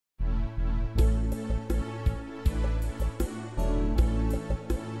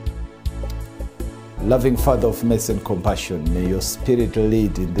Loving Father of mercy and compassion, may your Spirit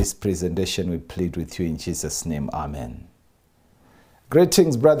lead in this presentation. We plead with you in Jesus' name. Amen.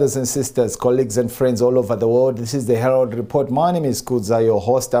 Greetings, brothers and sisters, colleagues and friends all over the world. This is the Herald Report. My name is Kudza, your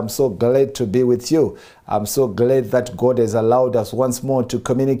host. I'm so glad to be with you. I'm so glad that God has allowed us once more to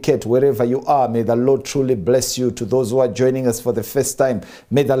communicate wherever you are. May the Lord truly bless you. To those who are joining us for the first time,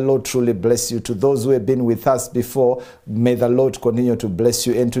 may the Lord truly bless you. To those who have been with us before, may the Lord continue to bless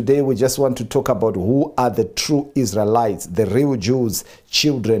you. And today we just want to talk about who are the true Israelites, the real Jews,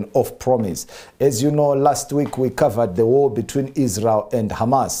 children of promise. As you know, last week we covered the war between Israel and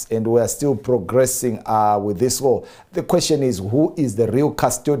Hamas, and we are still progressing with this war. The question is, who is the real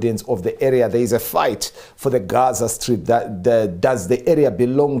custodians of the area? There is a fight for the Gaza Strip. Does the area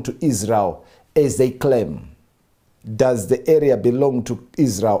belong to Israel as they claim? Does the area belong to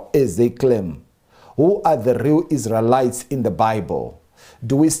Israel as they claim? Who are the real Israelites in the Bible?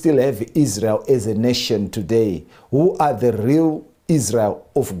 Do we still have Israel as a nation today? Who are the real Israel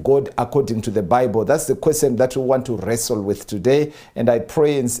of God according to the Bible? That's the question that we want to wrestle with today, and I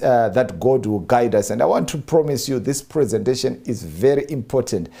pray that God will guide us. And I want to promise you this presentation is very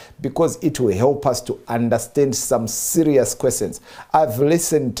important because it will help us to understand some serious questions. I've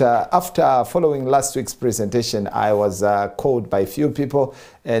listened, after following last week's presentation, I was called by a few people,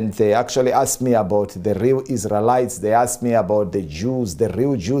 and they actually asked me about the real Israelites. They asked me about the Jews, the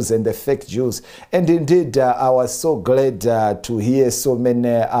real Jews and the fake Jews. And indeed, I was so glad to hear so many,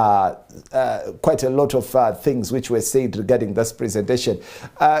 quite a lot of things which were said regarding this presentation.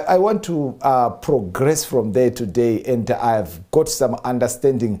 I want to progress from there today, and I've got some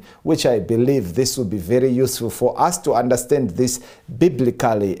understanding which I believe this will be very useful for us to understand this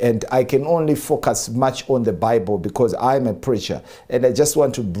biblically. And I can only focus much on the Bible because I'm a preacher, and I just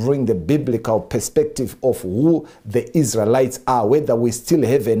want to bring the biblical perspective of who the Israelites are, whether we still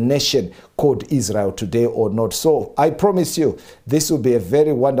have a nation called Israel today or not. So I promise you this will be a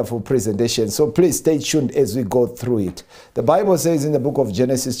very wonderful presentation. So please stay tuned as we go through it. The Bible says in the book of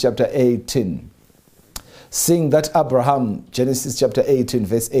Genesis chapter 18, seeing that Abraham, Genesis chapter 18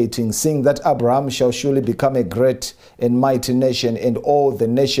 verse 18, seeing that Abraham shall surely become a great and mighty nation, and all the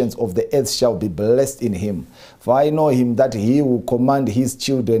nations of the earth shall be blessed in him. For I know him that he will command his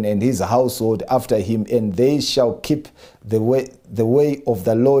children and his household after him, and they shall keep the way of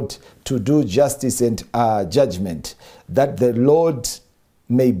the Lord to do justice and judgment, that the Lord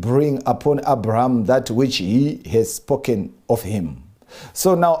may bring upon Abraham that which he has spoken of him.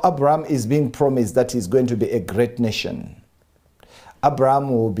 So now Abraham is being promised that he's going to be a great nation. Abraham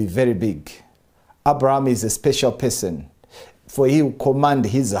will be very big. Abraham is a special person, for he will command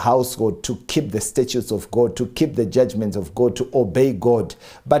his household to keep the statutes of God, to keep the judgments of God, to obey God.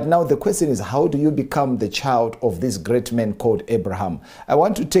 But now the question is, how do you become the child of this great man called Abraham? I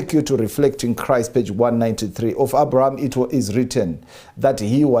want to take you to Reflecting Christ, page 193. Of Abraham it is written that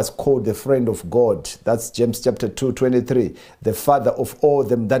he was called the friend of God. That's James chapter 2:23. The father of all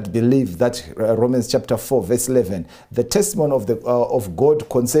them that believe. That Romans chapter 4 verse 11. The testimony of God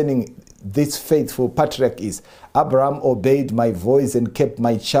concerning this faithful patriarch is, Abraham obeyed my voice and kept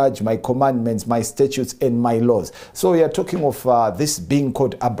my charge, my commandments, my statutes, and my laws. So we are talking of this being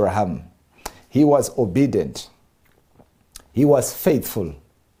called Abraham. He was obedient. He was faithful.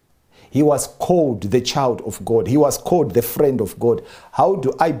 He was called the child of God. He was called the friend of God. How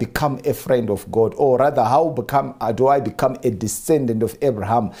do I become a friend of God? Or rather, how do I become a descendant of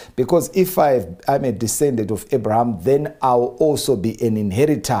Abraham? Because if I'm a descendant of Abraham, then I'll also be an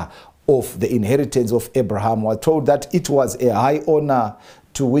inheritor of the inheritance of Abraham. We're told that it was a high honor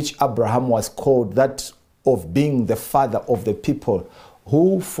to which Abraham was called, that of being the father of the people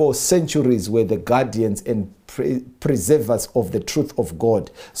who for centuries were the guardians and preservers of the truth of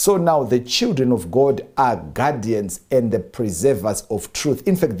God. So now the children of God are guardians and the preservers of truth.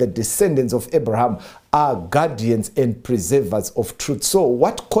 In fact, the descendants of Abraham are guardians and preservers of truth. So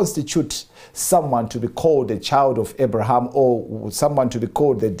what constitutes someone to be called a child of Abraham, or someone to be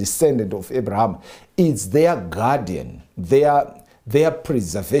called the descendant of Abraham? Is their guardian, their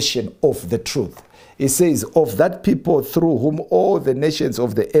preservation of the truth. It says, of that people through whom all the nations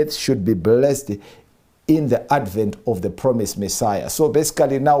of the earth should be blessed in the advent of the promised Messiah. So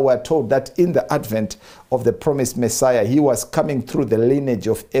basically now we're told that in the advent of the promised Messiah, he was coming through the lineage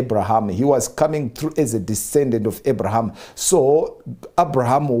of Abraham. He was coming through as a descendant of Abraham. So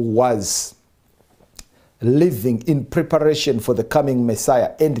Abraham was living in preparation for the coming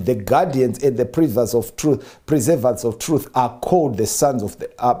Messiah. And the guardians and the preservers of truth are called the sons of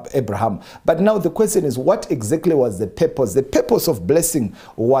Abraham. But now the question is, what exactly was the purpose? The purpose of blessing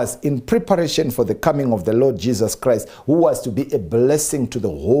was in preparation for the coming of the Lord Jesus Christ, who was to be a blessing to the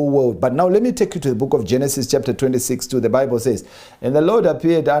whole world. But now let me take you to the book of Genesis chapter 26:2. The Bible says, "And the Lord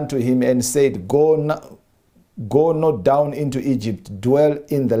appeared unto him and said, Go not down into Egypt, dwell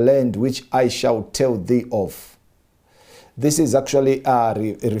in the land which I shall tell thee of." This is actually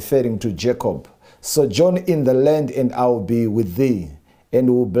referring to Jacob. "Sojourn in the land, and I will be with thee, and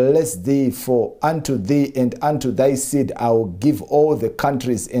will bless thee, for unto thee and unto thy seed I will give all the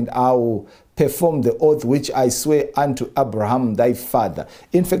countries, and I will perform the oath which I swear unto Abraham thy father."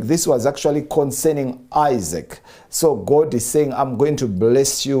 In fact, this was actually concerning Isaac. So God is saying, I'm going to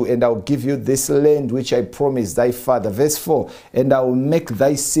bless you, and I'll give you this land which I promised thy father. Verse 4, "And I will make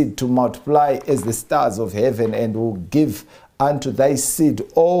thy seed to multiply as the stars of heaven, and will give unto thy seed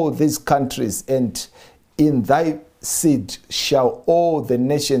all these countries, and in thy seed shall all the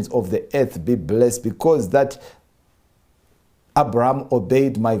nations of the earth be blessed, because that Abraham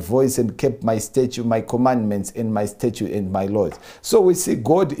obeyed my voice and kept my statute, my commandments, and my statute and my laws." So we see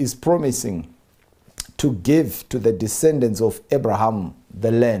God is promising to give to the descendants of Abraham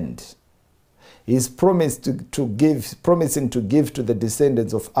the land. He's promising to give to the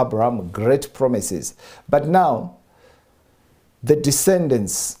descendants of Abraham great promises. But now, the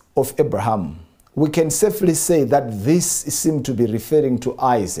descendants of Abraham, we can safely say that this seemed to be referring to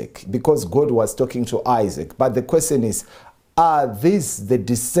Isaac, because God was talking to Isaac. But the question is, are these the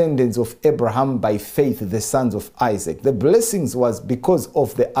descendants of Abraham by faith, the sons of Isaac? The blessings was because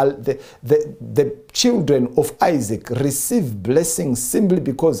of the children of Isaac received blessings simply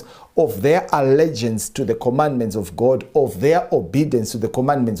because of their allegiance to the commandments of God, of their obedience to the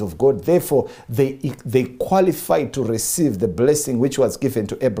commandments of God. Therefore, they qualified to receive the blessing which was given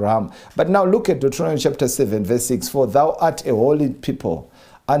to Abraham. But now look at Deuteronomy chapter 7, verse 6. "For thou art a holy people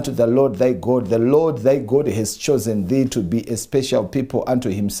unto the Lord thy God. The Lord thy God has chosen thee to be a special people unto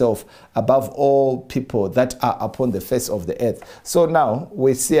himself above all people that are upon the face of the earth." So now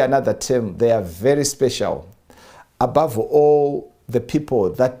we see another term. They are very special, above all the people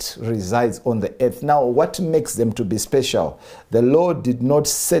that resides on the earth. Now, what makes them to be special? "The Lord did not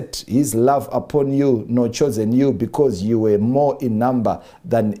set his love upon you, nor chosen you, because you were more in number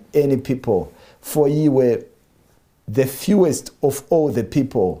than any people, for ye were the fewest of all the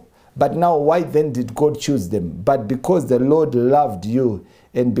people." But now, why then did God choose them? "But because the Lord loved you,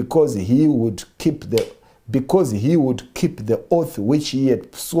 and because he would keep the oath which he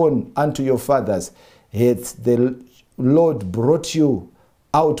had sworn unto your fathers, hath the Lord brought you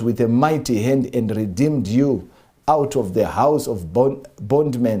out with a mighty hand, and redeemed you out of the house of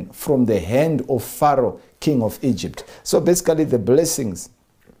bondmen, from the hand of Pharaoh, king of Egypt." So basically, the blessings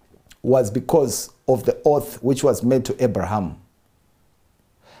was because of the oath which was made to Abraham.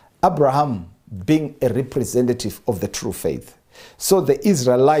 Abraham being a representative of the true faith. So the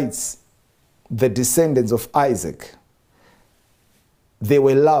Israelites, the descendants of Isaac, they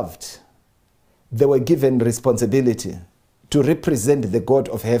were loved. They were given responsibility to represent the God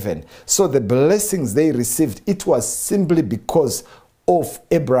of heaven. So the blessings they received, it was simply because of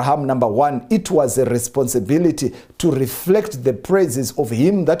Abraham. Number one, it was a responsibility to reflect the praises of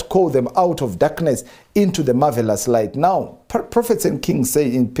him that called them out of darkness into the marvelous light. Now, prophets and kings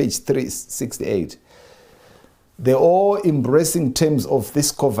say in page 368, the all-embracing terms of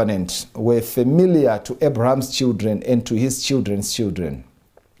this covenant were familiar to Abraham's children and to his children's children.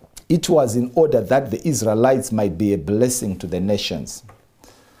 It was in order that the Israelites might be a blessing to the nations.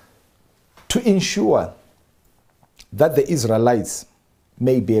 To ensure that the Israelites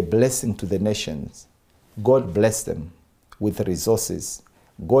may be a blessing to the nations, God blessed them with resources.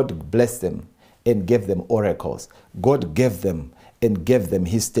 God blessed them and gave them oracles. God gave them and gave them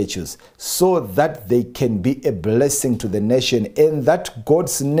his statutes, so that they can be a blessing to the nation, and that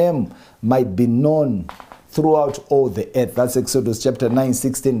God's name might be known throughout all the earth. That's Exodus chapter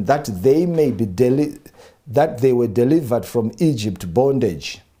 9:16, that they may be that they were delivered from Egypt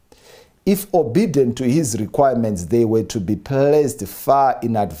bondage. If obedient to his requirements, they were to be placed far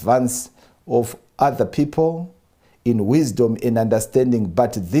in advance of other people in wisdom and understanding,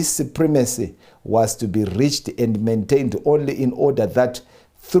 but this supremacy was to be reached and maintained only in order that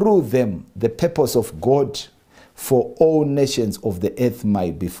through them the purpose of God for all nations of the earth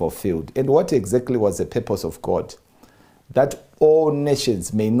might be fulfilled. And what exactly was the purpose of God? That all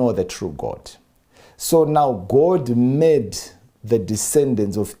nations may know the true God. So now God made the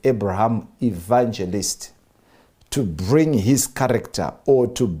descendants of Abraham evangelists to bring his character or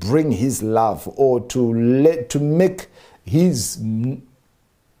to bring his love or to make his name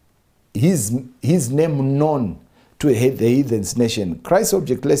known to the heathen's nation. Christ's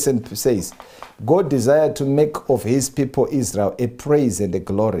object lesson says, God desired to make of his people Israel a praise and a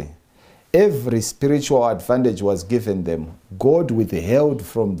glory. Every spiritual advantage was given them. God withheld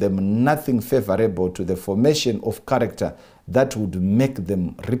from them nothing favorable to the formation of character that would make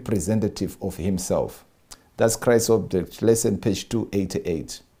them representative of himself. That's Christ's object lesson, page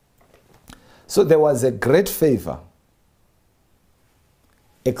 288. So there was a great favor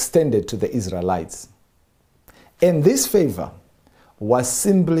extended to the Israelites. And this favor was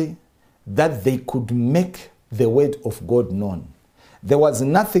simply that they could make the word of God known. There was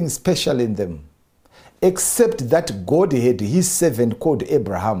nothing special in them, except that God had his servant called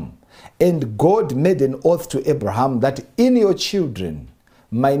Abraham. And God made an oath to Abraham that in your children,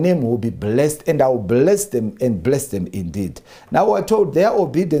 my name will be blessed, and I will bless them and bless them indeed. Now we're told their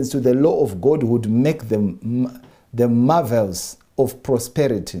obedience to the law of God would make them the marvels of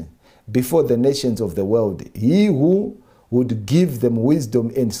prosperity before the nations of the world. He who would give them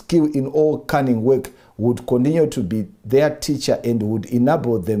wisdom and skill in all cunning work would continue to be their teacher and would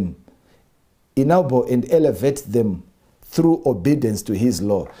enable and elevate them through obedience to his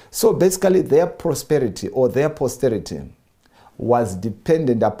law. So basically their prosperity or their posterity was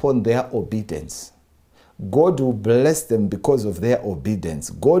dependent upon their obedience. God will bless them because of their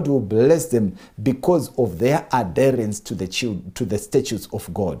obedience. God will bless them because of their adherence to the statutes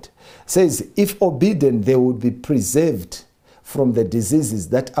of God. It says, if obedient, they would be preserved from the diseases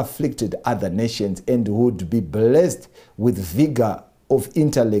that afflicted other nations and would be blessed with vigor of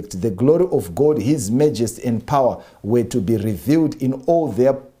intellect. The glory of God, his majesty and power were to be revealed in all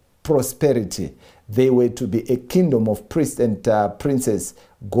their prosperity. They were to be a kingdom of priests and princes.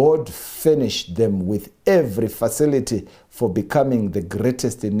 God furnished them with every facility for becoming the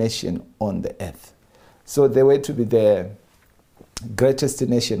greatest nation on the earth. So they were to be the greatest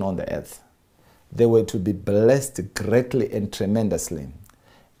nation on the earth. They were to be blessed greatly and tremendously.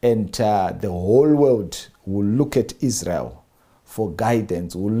 And the whole world will look at Israel for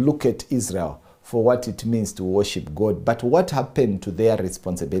guidance, will look at Israel for what it means to worship God. But what happened to their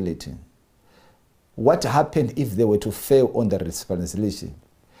responsibility? What happened if they were to fail on the responsibility?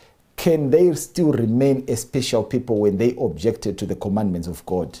 Can they still remain a special people when they objected to the commandments of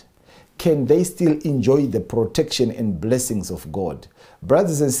God? Can they still enjoy the protection and blessings of God?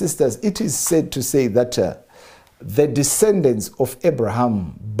 Brothers and sisters, it is said to say that the descendants of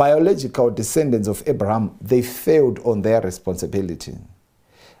Abraham, biological descendants of Abraham, they failed on their responsibility.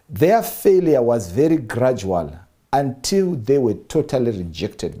 Their failure was very gradual until they were totally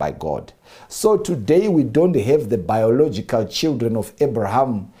rejected by God. So today we don't have the biological children of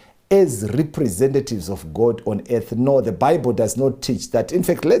Abraham as representatives of God on earth. No, the Bible does not teach that. In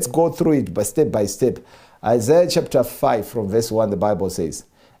fact, let's go through it by step. Isaiah chapter 5 from verse 1, the Bible says,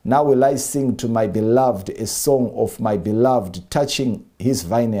 now will I sing to my beloved a song of my beloved touching his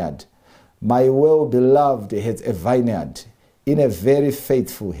vineyard. My well-beloved has a vineyard in a very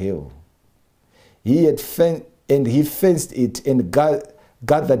faithful hill. He fenced it and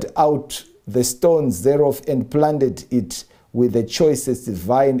gathered out the stones thereof and planted it with the choicest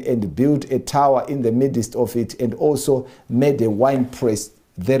vine and built a tower in the midst of it and also made a winepress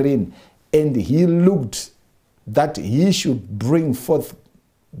therein. And he looked that he should bring forth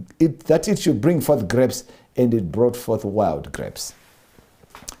it should bring forth grapes, and it brought forth wild grapes.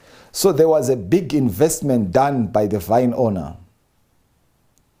 So there was a big investment done by the vine owner.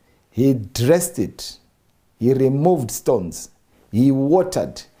 He dressed it. He removed stones. He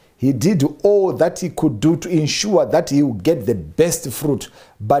watered. He did all that he could do to ensure that he would get the best fruit.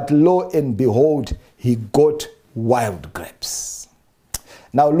 But lo and behold, he got wild grapes.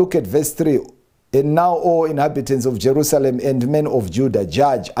 Now look at verse 3. And now, O inhabitants of Jerusalem and men of Judah,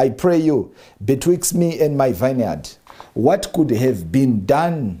 judge, I pray you, betwixt me and my vineyard. What could have been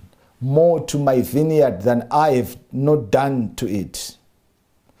done more to my vineyard than I have not done to it?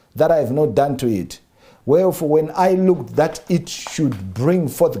 That I have not done to it. Wherefore, when I looked that it should bring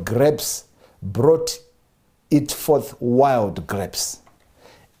forth grapes, brought it forth wild grapes.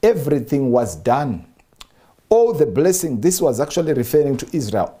 Everything was done. All the blessings, this was actually referring to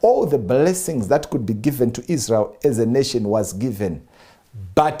Israel, all the blessings that could be given to Israel as a nation was given.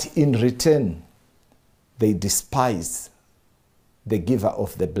 But in return, they despised the giver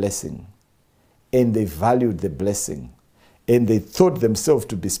of the blessing. And they valued the blessing. And they thought themselves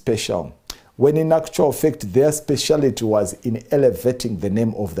to be special. When in actual fact, their speciality was in elevating the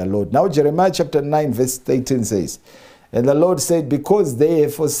name of the Lord. Now Jeremiah chapter 9 verse 18 says, And the Lord said, because they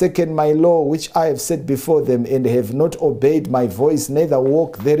have forsaken my law, which I have set before them, and have not obeyed my voice, neither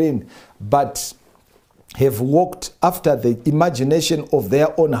walk therein, but have walked after the imagination of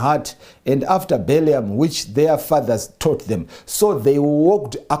their own heart, and after Balaam, which their fathers taught them. So they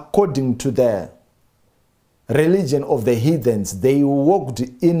walked according to the religion of the heathens. They walked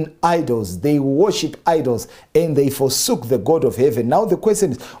in idols, they worship idols, and they forsook the God of heaven. Now the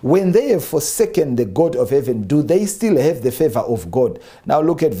question is, when they have forsaken the God of heaven, do they still have the favor of God? Now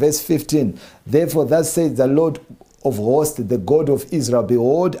look at verse 15. Therefore thus says the Lord of hosts, the God of Israel,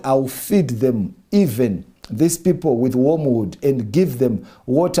 behold, I'll feed them, even these people, with wormwood, and give them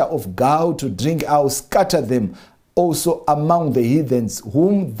water of gall to drink. I'll scatter them also among the heathens,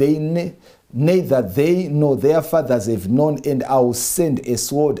 whom they neither they nor their fathers have known, and I will send a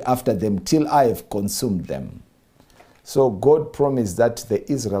sword after them till I have consumed them. So God promised that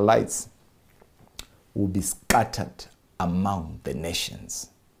the Israelites will be scattered among the nations.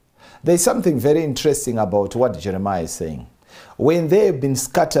 There's something very interesting about what Jeremiah is saying. When they have been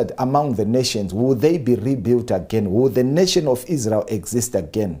scattered among the nations, will they be rebuilt again? Will the nation of Israel exist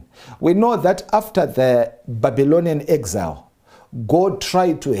again? We know that after the Babylonian exile, God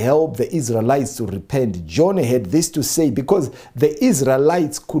tried to help the Israelites to repent. John had this to say, because the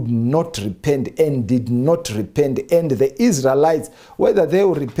Israelites could not repent and did not repent. And the Israelites, whether they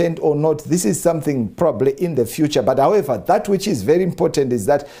will repent or not, this is something probably in the future. But however, that which is very important is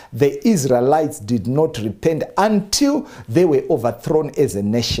that the Israelites did not repent until they were overthrown as a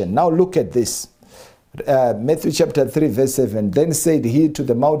nation. Now look at this. Matthew chapter 3 verse 7. Then said he to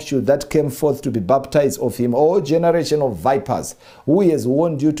the multitude that came forth to be baptized of him, O generation of vipers, who has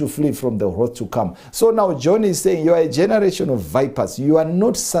warned you to flee from the wrath to come? So now John is saying, you are a generation of vipers. You are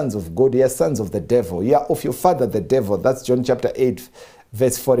not sons of God, you are sons of the devil. You are of your father the devil. That's John chapter 8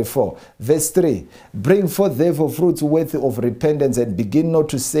 verse 44. Verse 3. Bring forth therefore fruits worthy of repentance, and begin not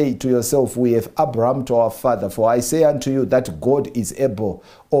to say to yourself, we have Abraham to our father. For I say unto you that God is able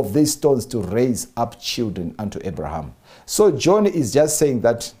of these stones to raise up children unto Abraham. So John is just saying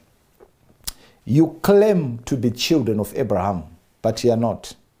that you claim to be children of Abraham, but you are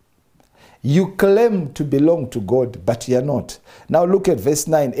not. You claim to belong to God, but you are not. Now look at verse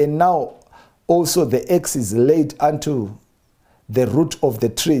 9. And now also the axe is laid unto the root of the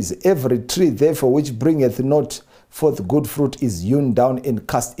trees. Every tree, therefore, which bringeth not forth good fruit is hewn down and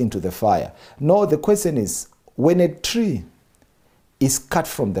cast into the fire. No, the question is, when a tree is cut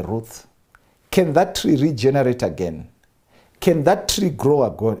from the root, can that tree regenerate again? Can that tree grow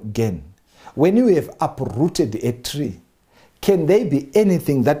again? When you have uprooted a tree, can there be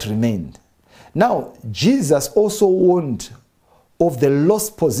anything that remained? Now, Jesus also warned of the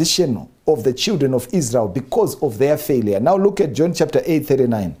lost position of the children of Israel because of their failure. Now look at John chapter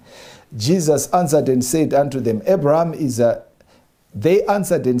 8:39. Jesus answered and said unto them, Abraham is a... They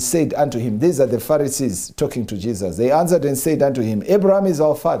answered and said unto him, these are the Pharisees talking to Jesus. They answered and said unto him, Abraham is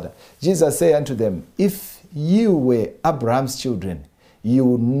our father. Jesus said unto them, if you were Abraham's children, you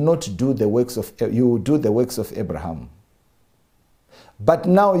would not do the works of... You would do the works of Abraham. But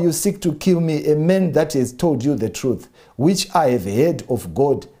now you seek to kill me, a man that has told you the truth, which I have heard of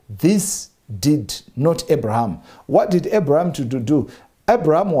God. This did not Abraham. What did Abraham to do?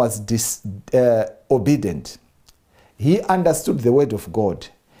 Abraham was disobedient. He understood the word of God.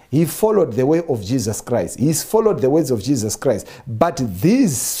 He followed the way of Jesus Christ. He followed the ways of Jesus Christ. But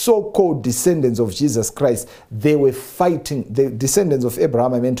these so-called descendants of Jesus Christ, they were fighting, the descendants of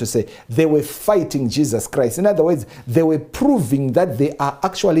Abraham, I meant to say, they were fighting Jesus Christ. In other words, they were proving that they are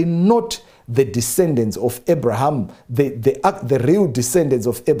actually not the descendants of Abraham, the real descendants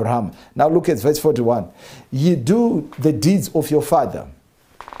of Abraham. Now look at verse 41. Ye do the deeds of your father.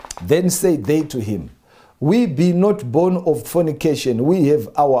 Then said they to him, we be not born of fornication. We have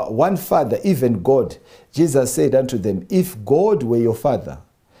our one father, even God. Jesus said unto them, if God were your father,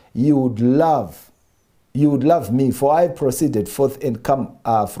 you would love me, for I proceeded forth and come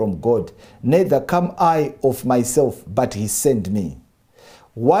from God. Neither come I of myself, but he sent me.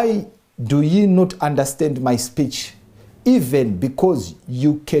 Why do ye not understand my speech? Even because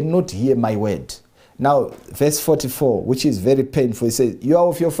you cannot hear my word. Now, verse 44, which is very painful, it says, you are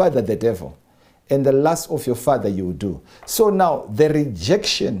of your father, the devil, and the lust of your father you will do. So now, the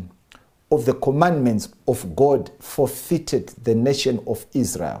rejection of the commandments of God forfeited the nation of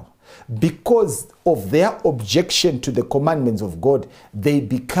Israel. Because of their objection to the commandments of God, they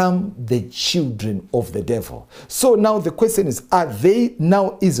become the children of the devil. So now the question is, are they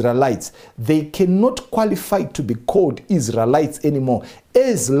now Israelites? They cannot qualify to be called Israelites anymore.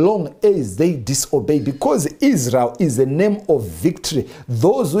 as long as they disobey, because Israel is a name of victory,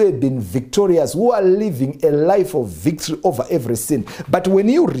 those who have been victorious, who are living a life of victory over every sin. But when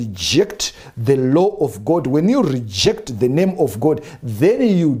you reject the law of God, when you reject the name of God, then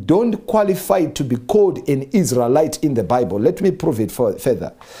you don't qualify to be called an Israelite in the Bible. Let me prove it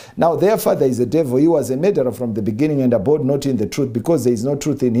further. Now, their father is a devil. He was a murderer from the beginning and abode not in the truth, because there is no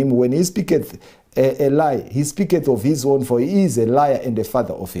truth in him. When he speaketh a lie, he speaketh of his own, for he is a liar and the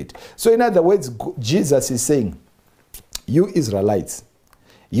father of it. So in other words, Jesus is saying, you Israelites,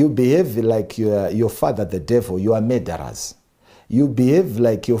 you behave like your father the devil, you are murderers. You behave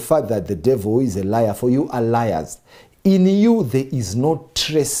like your father the devil, who is a liar, for you are liars. In you there is no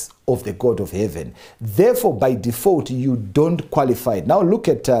trace of the God of heaven. Therefore, by default, you don't qualify. Now look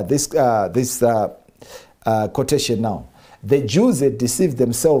at this quotation now. The Jews had deceived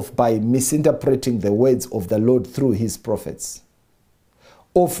themselves by misinterpreting the words of the Lord through his prophets,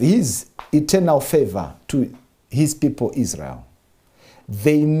 of his eternal favor to his people Israel.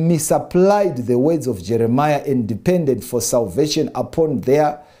 They misapplied the words of Jeremiah and depended for salvation upon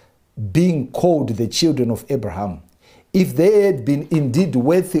their being called the children of Abraham. If they had been indeed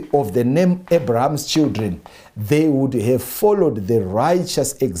worthy of the name Abraham's children, they would have followed the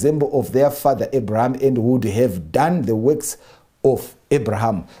righteous example of their father Abraham and would have done the works of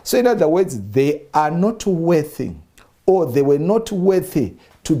Abraham. So in other words, they are not worthy, or they were not worthy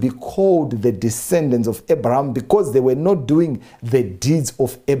to be called the descendants of Abraham, because they were not doing the deeds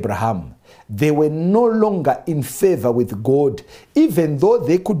of Abraham. They were no longer in favor with God, even though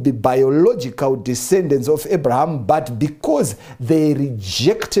they could be biological descendants of Abraham, but because they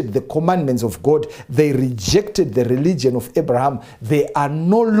rejected the commandments of God, they rejected the religion of Abraham, they are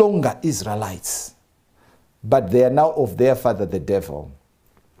no longer Israelites, but they are now of their father the devil.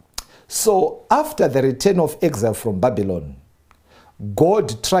 So after the return of exile from Babylon,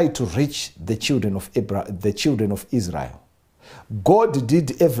 God tried to reach the children of Israel. God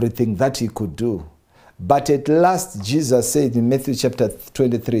did everything that he could do. But at last, Jesus said in Matthew chapter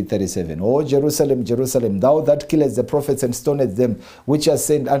 23:37, O Jerusalem, Jerusalem, thou that killest the prophets and stonest them which are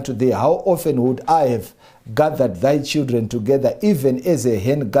sent unto thee, how often would I have gathered thy children together, even as a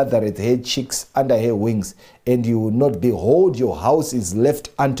hen gathereth her chicks under her wings, and you will not. Behold, your house is left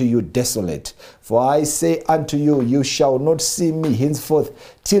unto you desolate. For I say unto you, you shall not see me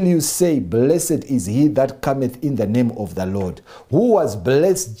henceforth, till you say, blessed is he that cometh in the name of the Lord. Who was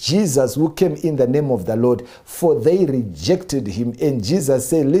blessed? Jesus, who came in the name of the Lord, for they rejected him. And Jesus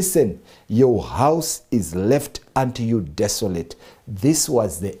said, listen, your house is left unto you desolate. This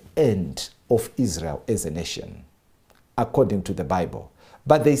was the end of Israel as a nation, according to the Bible.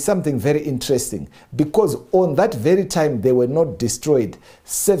 But there is something very interesting, because on that very time they were not destroyed.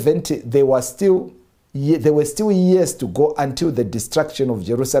 70, there were still years to go until the destruction of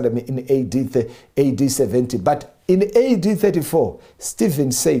Jerusalem in AD 70. But in AD 34,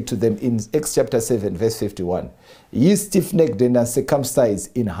 Stephen said to them in Acts chapter 7, verse 51, ye stiff-necked and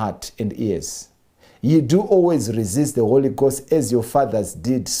uncircumcised in heart and ears, ye do always resist the Holy Ghost, as your fathers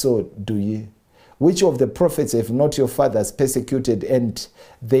did, so do ye. Which of the prophets have not your fathers persecuted, and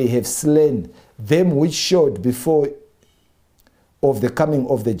they have slain them which showed before of the coming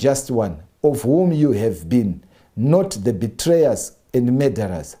of the just one, of whom you have been, not the betrayers and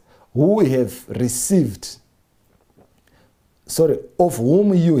murderers, who have received, of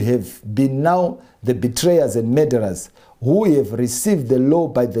whom you have been now the betrayers and murderers, who have received the law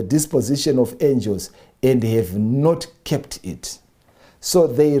by the disposition of angels, and have not kept it. So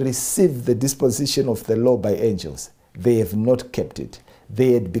they received the disposition of the law by angels. They have not kept it.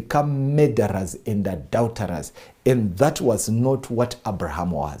 They had become murderers and adulterers, and that was not what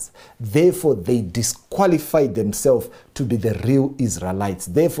Abraham was. Therefore, they disqualified themselves to be the real Israelites.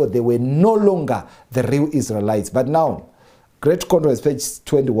 Therefore, they were no longer the real Israelites. But now, Great Conference, page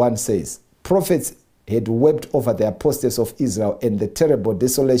 21 says, prophets had wept over the apostates of Israel and the terrible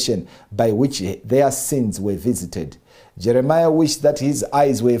desolation by which their sins were visited. Jeremiah wished that his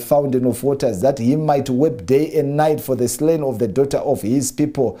eyes were a fountain of waters, that he might weep day and night for the slain of the daughter of his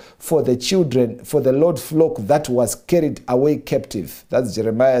people, for the children, for the Lord's flock that was carried away captive. That's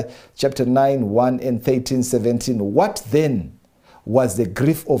Jeremiah chapter 9, 1 and 13, 17. What then was the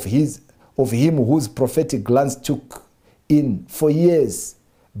grief of him whose prophetic glance took in for years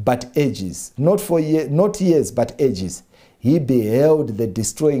but ages, not years but ages? He beheld the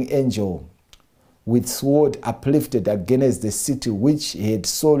destroying angel with sword uplifted against the city which had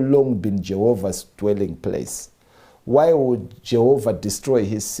so long been Jehovah's dwelling place. Why would Jehovah destroy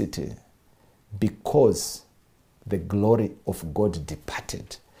his city? Because the glory of God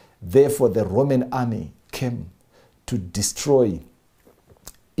departed. Therefore, the Roman army came to destroy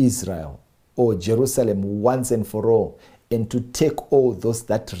Israel or Jerusalem once and for all, and to take all those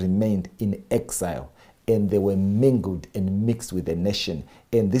that remained in exile, and they were mingled and mixed with the nation.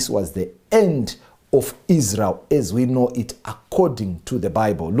 And this was the end of Israel as we know it according to the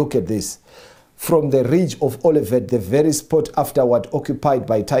Bible. Look at this. From the ridge of Olivet, the very spot afterward occupied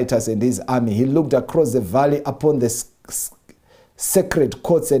by Titus and his army, he looked across the valley upon the sacred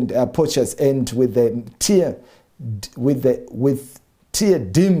courts and porches, and with tear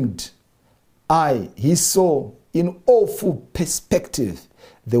dimmed eye, he saw in awful perspective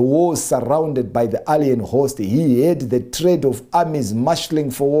the walls surrounded by the alien host. He heard the tread of armies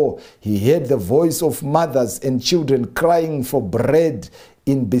marshalling for war. He heard the voice of mothers and children crying for bread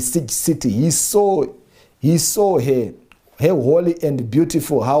in besieged city. He saw her holy and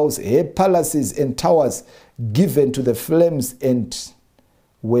beautiful house, her palaces and towers given to the flames, and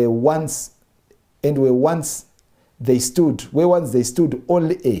where once they stood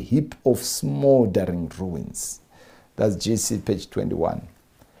only a heap of smoldering ruins. That's GC page 21.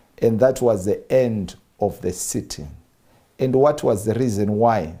 And that was the end of the city. And what was the reason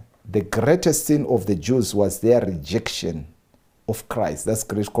why? The greatest sin of the Jews was their rejection of Christ. That's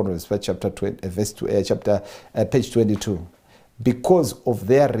Great Conference, chapter 20, page 22. Because of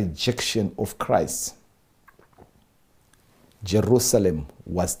their rejection of Christ, Jerusalem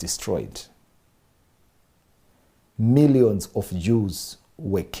was destroyed. Millions of Jews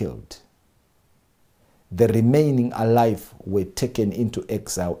were killed. The remaining alive were taken into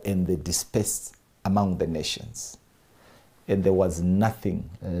exile, and they dispersed among the nations. And there was nothing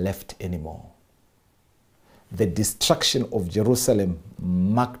left anymore. The destruction of Jerusalem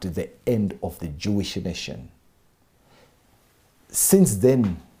marked the end of the Jewish nation. Since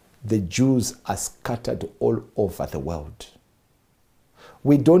then, the Jews are scattered all over the world.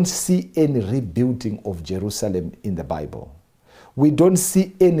 We don't see any rebuilding of Jerusalem in the Bible. We don't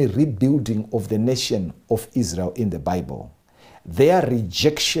see any rebuilding of the nation of Israel in the Bible. Their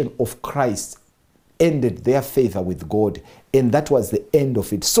rejection of Christ ended their favor with God, and that was the end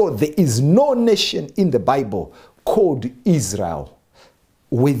of it. So there is no nation in the Bible called Israel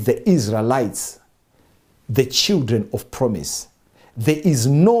with the Israelites, the children of promise. The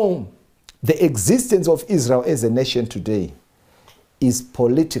existence of Israel as a nation today is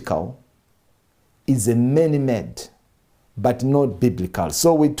political, is a man-made, but not biblical.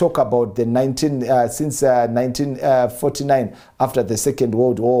 So we talk about the 1949, after the Second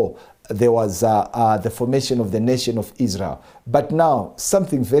World War, there was the formation of the nation of Israel. But now,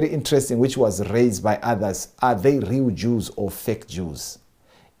 something very interesting which was raised by others, are they real Jews or fake Jews?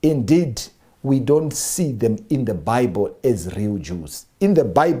 Indeed, we don't see them in the Bible as real Jews. In the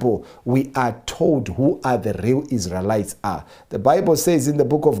Bible, we are told who are the real Israelites are. The Bible says in the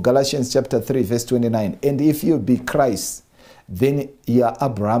book of Galatians chapter 3, verse 29, and if you be Christ, then you are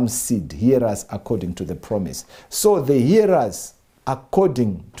Abraham's seed, hearers according to the promise. So the hearers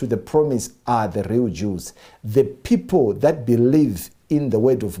according to the promise are the real Jews. The people that believe in the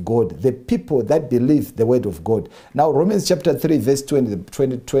word of God, the people that believe the word of God. Now Romans chapter 3 verse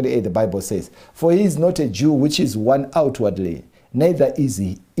 28, the Bible says, for he is not a Jew which is one outwardly, neither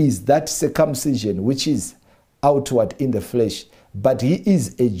is that circumcision which is outward in the flesh, but he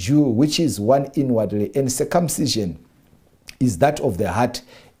is a Jew which is one inwardly, and circumcision is that of the heart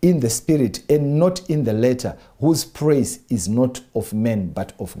in the spirit and not in the letter, whose praise is not of men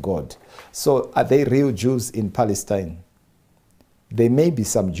but of God. So are they real Jews in Palestine? There may be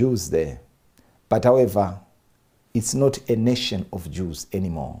some Jews there, but however, it's not a nation of Jews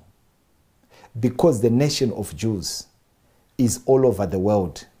anymore. Because the nation of Jews is all over the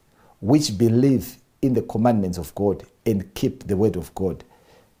world, which believe in the commandments of God and keep the word of God.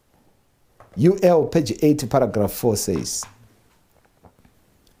 UL page 80 paragraph 4 says,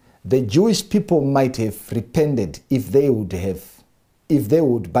 the Jewish people might have repented if they would,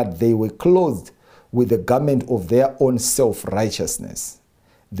 but they were clothed with the garment of their own self-righteousness.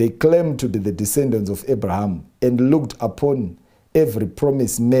 They claimed to be the descendants of Abraham and looked upon every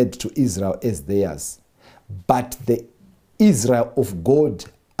promise made to Israel as theirs. But the Israel of God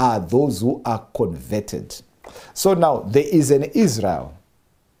are those who are converted. So now there is an Israel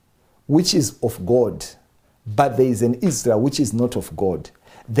which is of God, but there is an Israel which is not of God.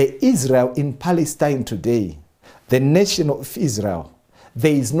 The Israel in Palestine today, the nation of Israel,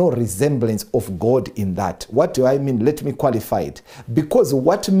 there is no resemblance of God in that. What do I mean? Let me qualify it. Because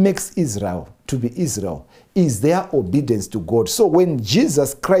what makes Israel to be Israel is their obedience to God. So when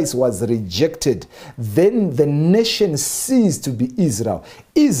Jesus Christ was rejected, then the nation ceased to be Israel.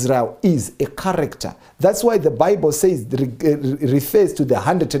 Israel is a character. That's why the Bible says, refers to the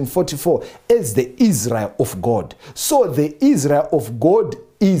 144 as the Israel of God. So the Israel of God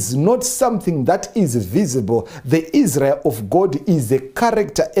is not something that is visible. The Israel of God is a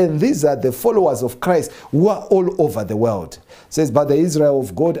character, and these are the followers of Christ who are all over the world. It says, but the Israel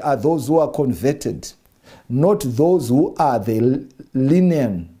of God are those who are converted, not those who are the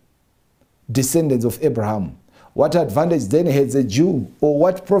lineal descendants of Abraham. What advantage then has a Jew, or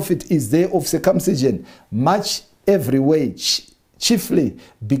what profit is there of circumcision? Much every way, chiefly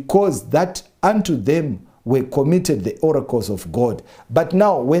because that unto them were committed the oracles of God. But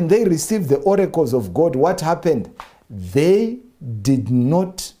now, when they received the oracles of God, what happened? They did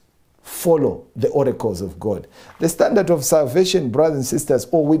not follow the oracles of God. The standard of salvation, brothers and sisters,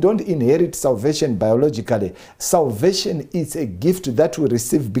 we don't inherit salvation biologically. Salvation is a gift that we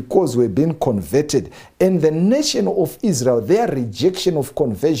receive because we've been converted. And the nation of Israel, their rejection of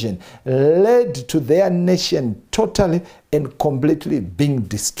conversion led to their nation totally and completely being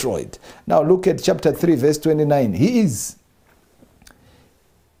destroyed. Now look at chapter 3, verse 29. Is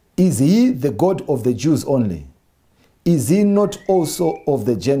he the God of the Jews only? Is he not also of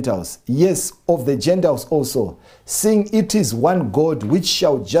the Gentiles? Yes, of the Gentiles also, seeing it is one God which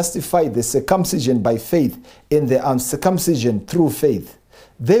shall justify the circumcision by faith and the uncircumcision through faith.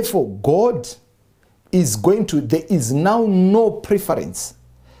 Therefore, God is there is now no preference.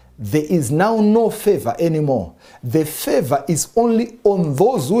 There is now no favor anymore. The favor is only on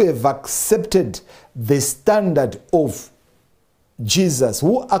those who have accepted the standard of Jesus,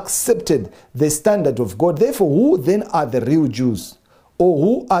 who accepted the standard of God. Therefore, who then are the real Jews? Or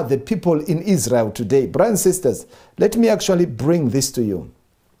who are the people in Israel today? Brothers and sisters, let me actually bring this to you.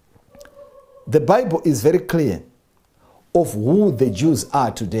 The Bible is very clear of who the Jews are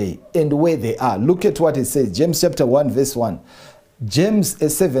today and where they are. Look at what it says. James chapter 1 verse 1. James, a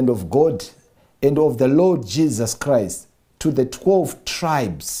servant of God and of the Lord Jesus Christ, to the 12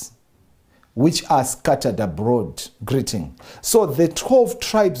 tribes which are scattered abroad, greeting. So the 12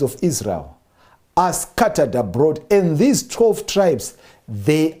 tribes of Israel are scattered abroad, and these 12 tribes,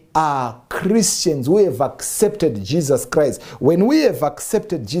 they are Christians who have accepted Jesus Christ. When we have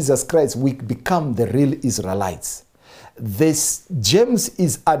accepted Jesus Christ, we become the real Israelites. This James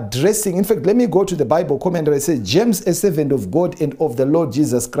is addressing, in fact, let me go to the Bible commentary. It says, James, a servant of God and of the Lord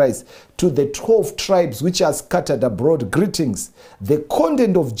Jesus Christ, to the 12 tribes which are scattered abroad, greetings. The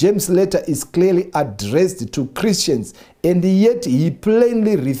content of James' letter is clearly addressed to Christians, and yet he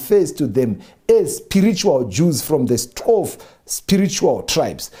plainly refers to them as spiritual Jews from the 12 spiritual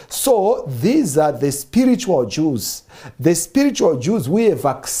tribes. So these are the spiritual Jews. The spiritual Jews, we have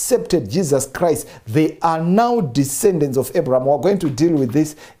accepted Jesus Christ. They are now descendants of Abraham. We're going to deal with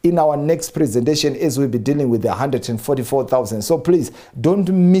this in our next presentation as we'll be dealing with the 144,000. So please don't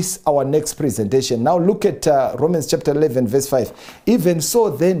miss our next presentation. Now look at Romans chapter 11 verse 5. Even so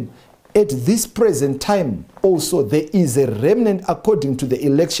then, at this present time also there is a remnant according to the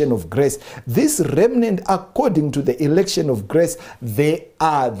election of grace. This remnant according to the election of grace, they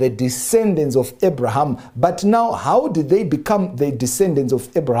are the descendants of Abraham. But now how did they become the descendants of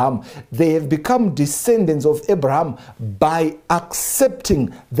Abraham? They have become descendants of Abraham by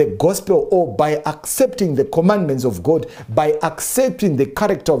accepting the gospel, or by accepting the commandments of God, by accepting the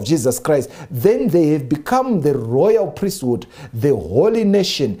character of Jesus Christ. Then they have become the royal priesthood, the holy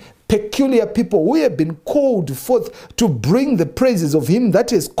nation, peculiar people who have been called forth to bring the praises of him that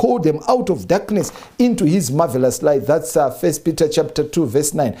has called them out of darkness into his marvelous light. That's 1 Peter chapter 2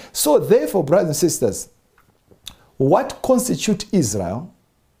 verse 9. So therefore, brothers and sisters, what constitutes Israel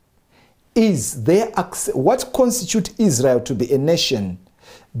is what constitutes Israel to be a nation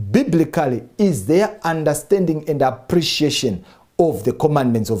biblically is their understanding and appreciation of the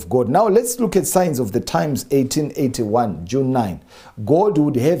commandments of God. Now let's look at Signs of the Times 1881, June 9. God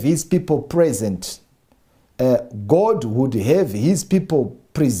would have his people present. God would have his people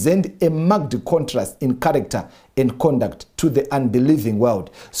present a marked contrast in character and conduct to the unbelieving world.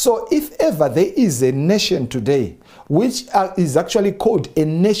 So if ever there is a nation today which is actually called a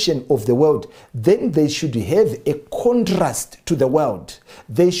nation of the world, then they should have a contrast to the world.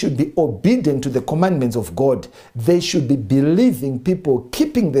 They should be obedient to the commandments of God. They should be believing people,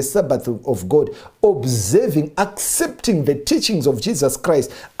 keeping the Sabbath of God, observing, accepting the teachings of Jesus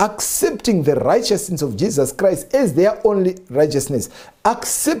Christ, accepting the righteousness of Jesus Christ as their only righteousness,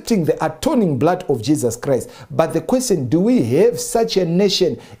 accepting the atoning blood of Jesus Christ. But the question, do we have such a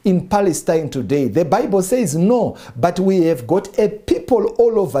nation in Palestine today? The Bible says no, but we have got a people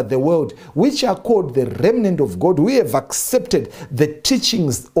all over the world which are called the remnant of God. We have accepted the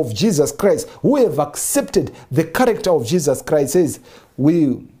teachings of Jesus Christ. We have accepted the character of Jesus Christ. It says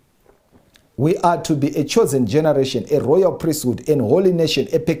we are to be a chosen generation, a royal priesthood, and holy nation,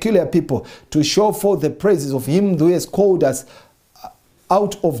 a peculiar people, to show forth the praises of him who has called us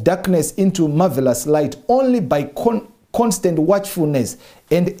out of darkness into marvelous light only by constant watchfulness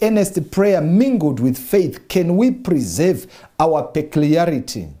and earnest prayer mingled with faith can we preserve our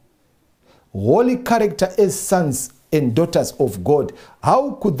peculiarity, holy character as sons and daughters of God.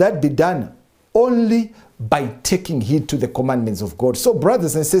 How could that be done? Only by taking heed to the commandments of God. So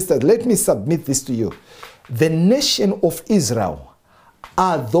brothers and sisters, let me submit this to you. The nation of Israel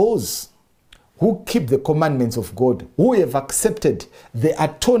are those who keep the commandments of God, who have accepted the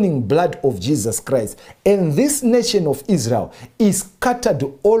atoning blood of Jesus Christ. And this nation of Israel is scattered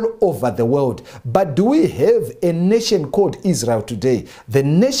all over the world. But do we have a nation called Israel today? The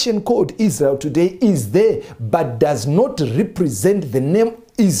nation called Israel today is there, but does not represent the name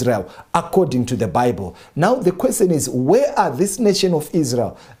Israel according to the Bible. Now the question is, where are this nation of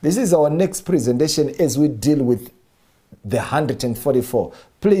Israel? This is our next presentation as we deal with the 144.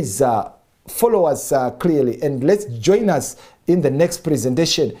 Please follow us clearly, and let's join us in the next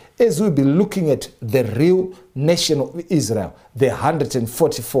presentation as we'll be looking at the real nation of Israel, the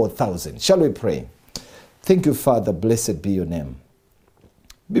 144,000. Shall we pray? Thank you, Father. Blessed be your name.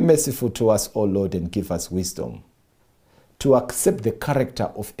 Be merciful to us, O Lord, and give us wisdom to accept the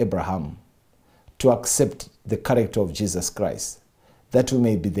character of Abraham, to accept the character of Jesus Christ, that we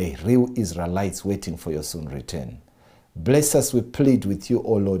may be the real Israelites waiting for your soon return. Bless us, we plead with you,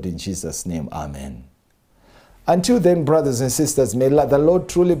 O Lord, in Jesus' name. Amen. Until then, brothers and sisters, may the Lord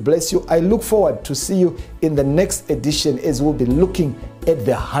truly bless you. I look forward to see you in the next edition as we'll be looking at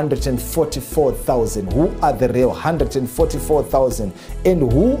the 144,000. Who are the real 144,000?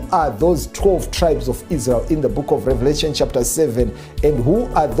 And who are those 12 tribes of Israel in the book of Revelation chapter 7? And who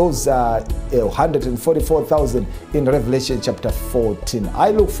are those 144,000 in Revelation chapter 14?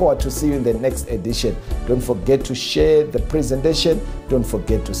 I look forward to see you in the next edition. Don't forget to share the presentation. Don't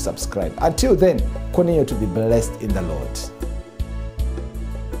forget to subscribe. Until then, continue to be blessed in the Lord.